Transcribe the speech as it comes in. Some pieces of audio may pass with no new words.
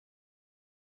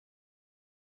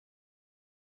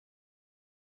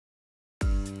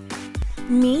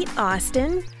Meet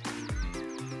Austin,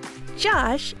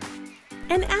 Josh,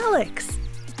 and Alex.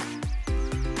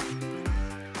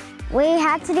 We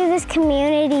had to do this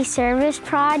community service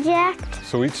project.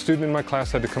 So each student in my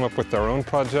class had to come up with their own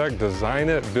project, design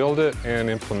it, build it, and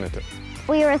implement it.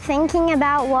 We were thinking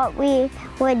about what we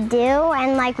would do,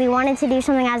 and we wanted to do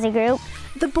something as a group.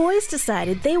 The boys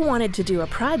decided they wanted to do a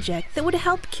project that would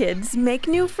help kids make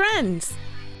new friends.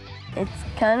 It's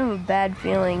kind of a bad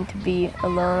feeling to be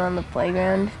alone on the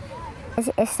playground.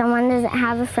 If someone doesn't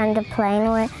have a friend to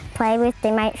play with,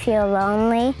 they might feel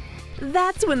lonely.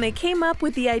 That's when they came up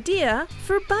with the idea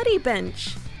for Buddy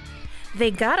Bench.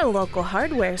 They got a local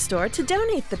hardware store to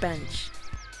donate the bench.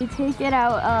 We take it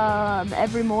out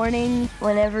every morning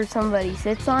whenever somebody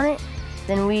sits on it,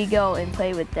 then we go and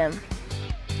play with them.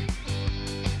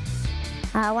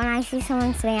 When I see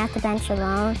someone sitting at the bench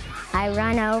alone, I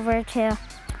run over to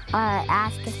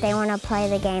ask if they want to play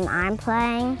the game I'm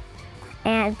playing.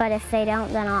 But if they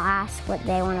don't, then I'll ask what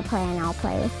they want to play and I'll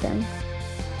play with them.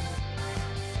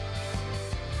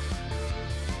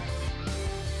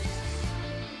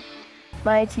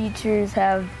 My teachers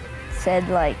have said,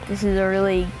 this is a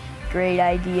really great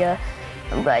idea.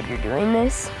 I'm glad you're doing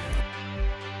this.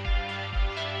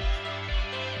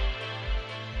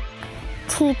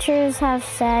 Teachers have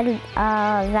said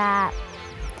that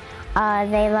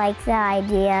they like the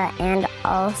idea and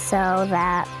also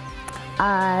that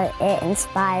it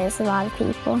inspires a lot of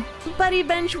people. Buddy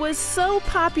Bench was so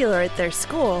popular at their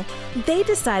school, they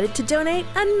decided to donate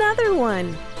another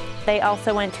one. They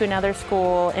also went to another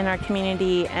school in our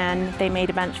community and they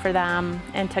made a bench for them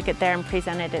and took it there and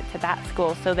presented it to that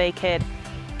school so they could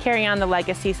carry on the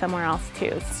legacy somewhere else too.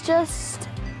 It's just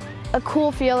a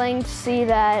cool feeling to see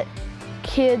that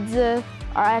kids are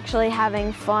actually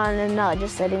having fun and not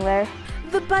just sitting there.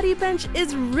 The Buddy Bench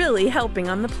is really helping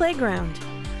on the playground.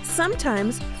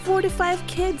 Sometimes 4 to 5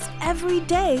 kids every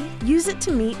day use it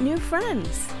to meet new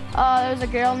friends. There's a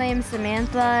girl named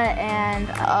Samantha, and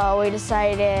we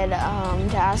decided to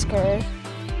ask her.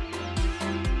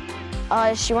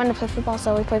 She wanted to play football,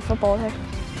 so we played football with her.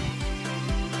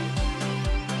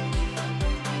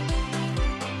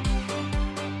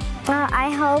 I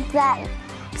hope that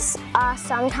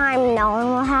sometime no one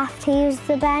will have to use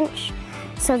the bench,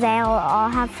 so they'll all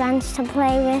have friends to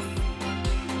play with.